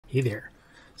Hey there.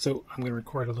 So I'm going to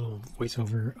record a little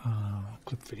voiceover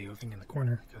clip video thing in the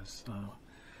corner because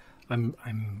I'm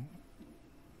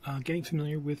getting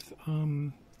familiar with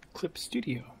Clip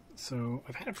Studio. So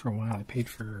I've had it for a while. I paid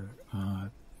for a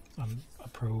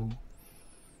Pro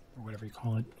or whatever you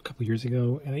call it a couple years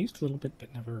ago, and I used a little bit, but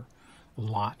never a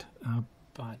lot.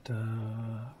 But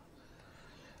I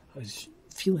was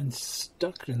feeling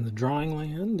stuck in the drawing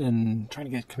land and trying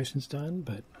to get commissions done,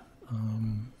 but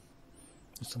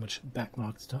so much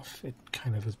backlogged stuff, it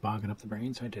kind of was bogging up the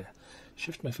brain, so I had to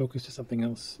shift my focus to something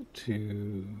else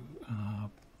to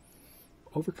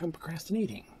overcome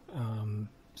procrastinating.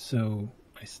 So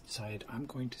I decided I'm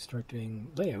going to start doing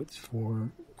layouts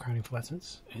for crowding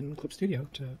fluorescence in Clip Studio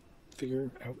to figure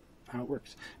out how it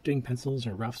works. Doing pencils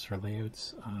or roughs or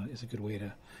layouts is a good way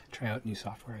to try out new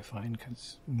software, I find,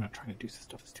 because I'm not trying to do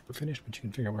stuff that's super finished, but you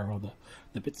can figure out where all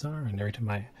the bits are, and every time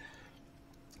I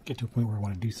get to a point where I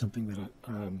want to do something that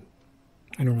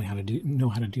I don't really know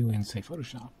how to do in, say,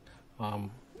 Photoshop, I'll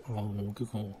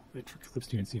Google it for Clip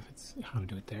Studio and see if it's how to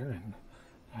do it there and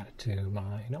add it to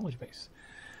my knowledge base.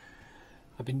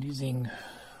 I've been using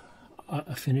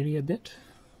Affinity a bit,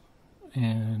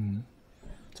 and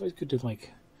it's always good to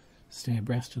stay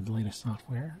abreast of the latest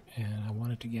software, and I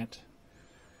wanted to get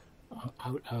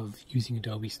out of using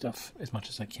Adobe stuff as much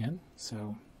as I can,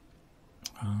 so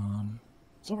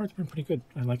so far it's been pretty good.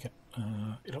 I like it.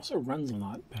 It also runs a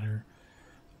lot better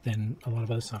than a lot of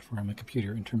other software on my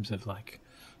computer in terms of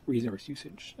resource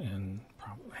usage and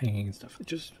hanging and stuff. It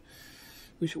just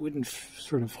wish it wouldn't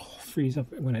sort of freeze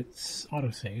up when it's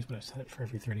auto saves, but I set it for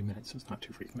every 30 minutes, so it's not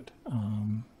too frequent.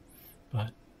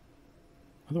 But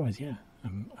otherwise, yeah,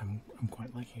 I'm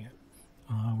quite liking it.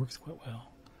 Works quite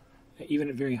well, even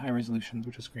at very high resolutions,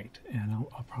 which is great. And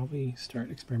I'll probably start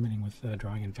experimenting with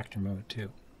drawing in vector mode too.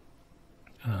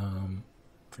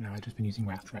 For now, I've just been using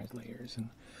rasterized layers and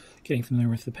getting familiar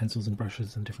with the pencils and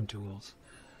brushes and different tools.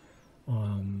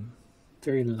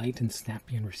 Very light and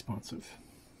snappy and responsive.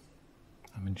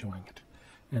 I'm enjoying it.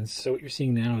 And so what you're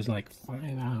seeing now is 5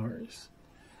 hours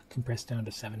compressed down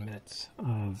to 7 minutes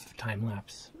of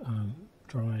time-lapse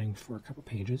drawing for a couple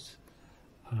pages.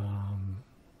 I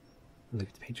believe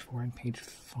it's page 4 and page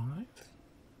 5.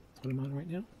 That's what I'm on right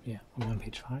now. Yeah, I'm on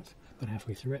page 5, about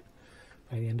halfway through it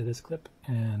by the end of this clip,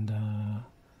 and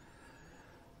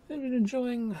I've been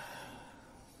enjoying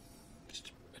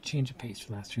just a change of pace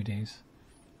for the last 3 days.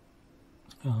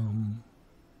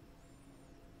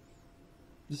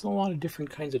 There's a lot of different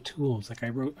kinds of tools.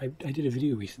 I did a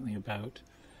video recently about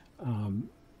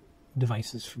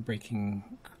devices for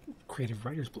breaking creative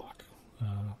writer's block,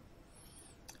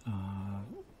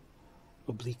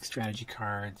 oblique strategy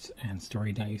cards and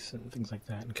story dice and things like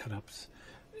that, and cut-ups.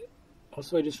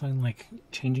 Also, I just find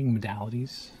changing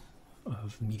modalities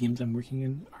of mediums I'm working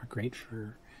in are great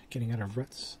for getting out of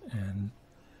ruts, and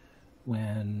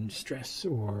when stress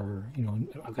or,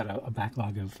 I've got a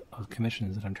backlog of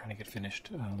commissions that I'm trying to get finished.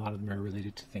 A lot of them are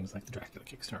related to things like the Dracula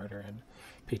Kickstarter and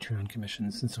Patreon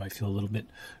commissions, and so I feel a little bit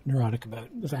neurotic about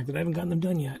the fact that I haven't gotten them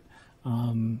done yet.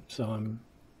 So I'm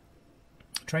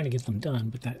trying to get them done,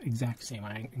 but that exact same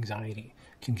anxiety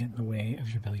can get in the way of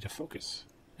your ability to focus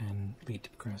and lead to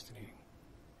procrastinating.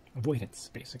 Avoidance,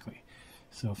 basically.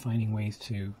 So finding ways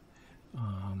to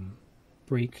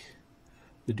break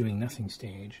the doing nothing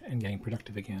stage and getting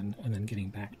productive again, and then getting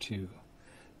back to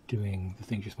doing the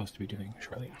things you're supposed to be doing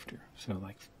shortly after. So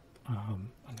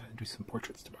I'm going to do some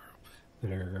portraits tomorrow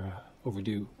that are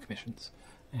overdue commissions,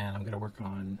 and I'm going to work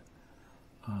on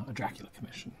a Dracula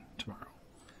commission tomorrow.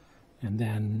 And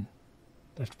then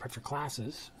I have to prep for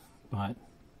classes, but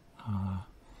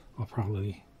I'll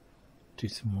probably do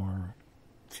some more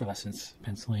fluorescence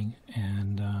penciling,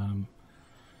 and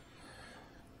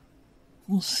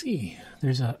we'll see.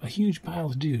 There's a huge pile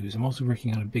of dues. I'm also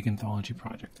working on a big anthology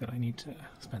project that I need to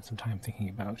spend some time thinking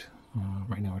about.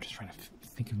 Right now we're just trying to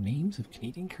think of names of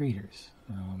Canadian creators,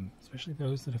 especially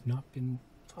those that have not been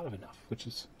thought of enough, which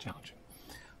is challenging.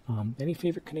 Any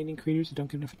favorite Canadian creators that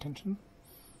don't get enough attention?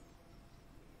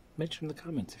 Mention in the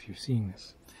comments if you're seeing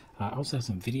this. I also have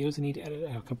some videos I need to edit.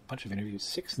 I have a bunch of interviews,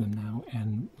 6 of them now,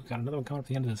 and we've got another one coming up at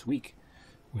the end of this week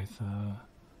with a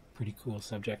pretty cool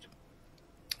subject.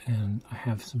 And I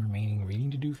have some remaining reading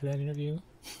to do for that interview,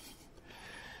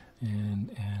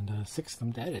 and 6 of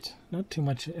them to edit. Not too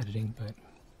much editing, but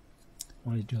I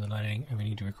wanted to do a little editing, and we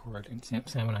need to record, and Sam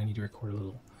and I need to record a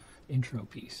little intro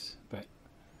piece, but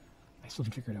I still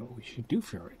haven't figured out what we should do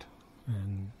for it,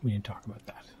 and we need to talk about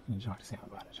that. I need to talk to Sam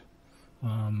about it.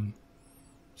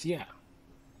 So yeah,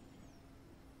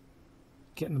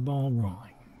 getting the ball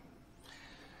rolling.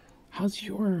 How's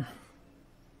your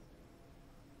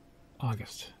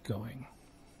August going?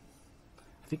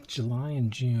 think July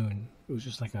and June, it was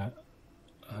just like a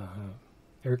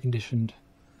air-conditioned,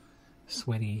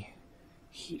 sweaty,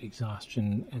 heat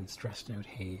exhaustion and stressed out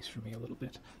haze for me a little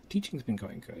bit. Teaching's been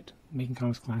going good. Making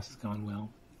comics class has gone well.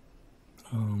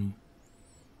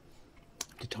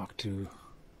 To talk to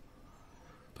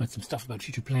about some stuff about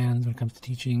future plans when it comes to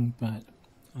teaching, but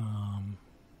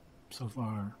so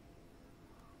far,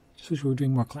 just wish we were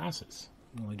doing more classes.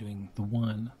 I'm only doing the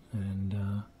one,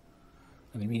 and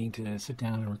I've been meaning to sit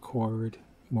down and record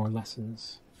more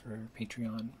lessons for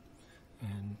Patreon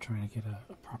and trying to get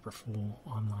a proper full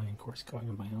online course going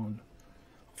on my own.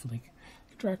 Hopefully I can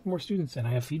attract more students, and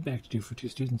I have feedback to do for 2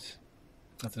 students.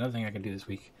 That's another thing I can do this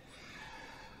week.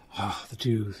 The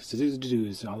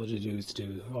to-dos, all the to-dos to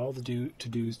do, all the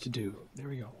to-dos to do. There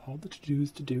we go. All the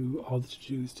to-dos to do, all the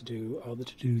to-dos to do, all the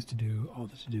to-dos to do, all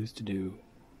the to-dos to do,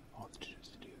 all the to-dos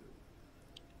to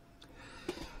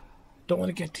do. Don't want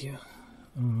to get to you.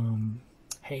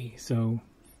 Hey, so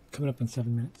coming up in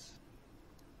 7 minutes.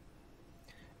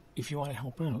 If you want to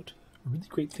help out, a really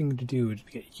great thing to do is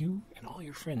to get you and all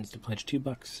your friends to pledge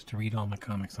 $2 to read all my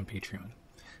comics on Patreon.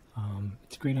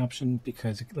 It's a great option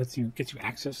because it gets you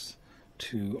access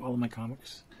to all of my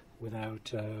comics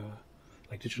without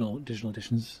like digital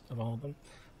editions of all of them,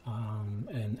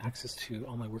 and access to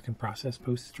all my work in process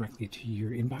posts directly to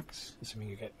your inbox, assuming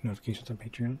you get notifications on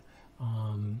Patreon,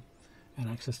 and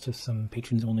access to some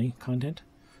patrons only content.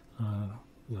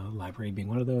 The library being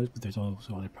one of those, but there's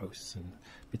also other posts and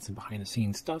bits of behind the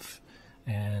scenes stuff.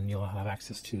 And you'll have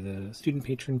access to the student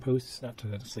patron posts, not to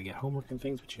necessarily get homework and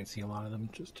things, but you can see a lot of them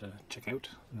just to check out.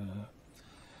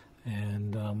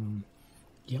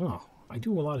 Yeah, I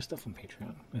do a lot of stuff on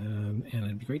Patreon, and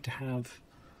it'd be great to have,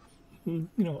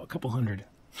 a couple hundred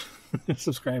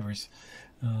subscribers,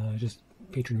 just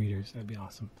patron readers. That'd be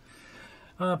awesome.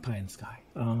 Pie in the sky.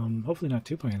 Hopefully not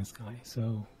too pie in the sky.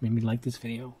 So maybe like this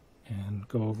video and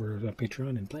go over to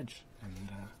Patreon and pledge and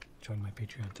join my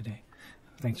Patreon today.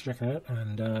 Thanks for checking it out,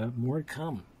 and more to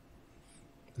come.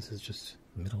 This is just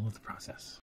the middle of the process.